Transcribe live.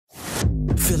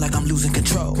Feel like I'm losing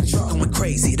control. Going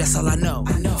crazy, that's all I know.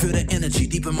 Feel the energy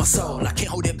deep in my soul. I can't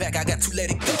hold it back, I got to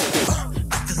let it go.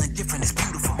 I'm feeling different, it's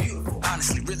beautiful.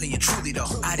 Honestly, really and truly though.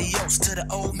 Adios to the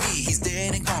old me. He's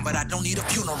dead and gone, but I don't need a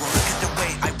funeral. Look at the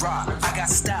way I rock. I got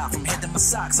style from head to my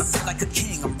socks. I feel like a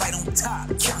king, I'm right on top.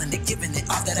 Killing it, giving it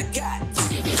all that I got.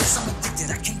 Yes, I'm addicted,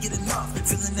 I can't get enough.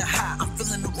 Feeling the high, I'm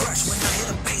feeling the rush. When I hit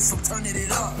a bass, I'm turning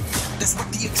it up. That's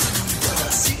what the adrenaline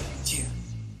does. Yeah.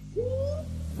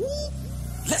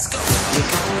 Let's go. You're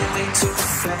going way too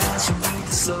fast, you need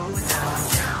to slow it down.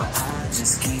 But I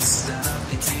just can't stop.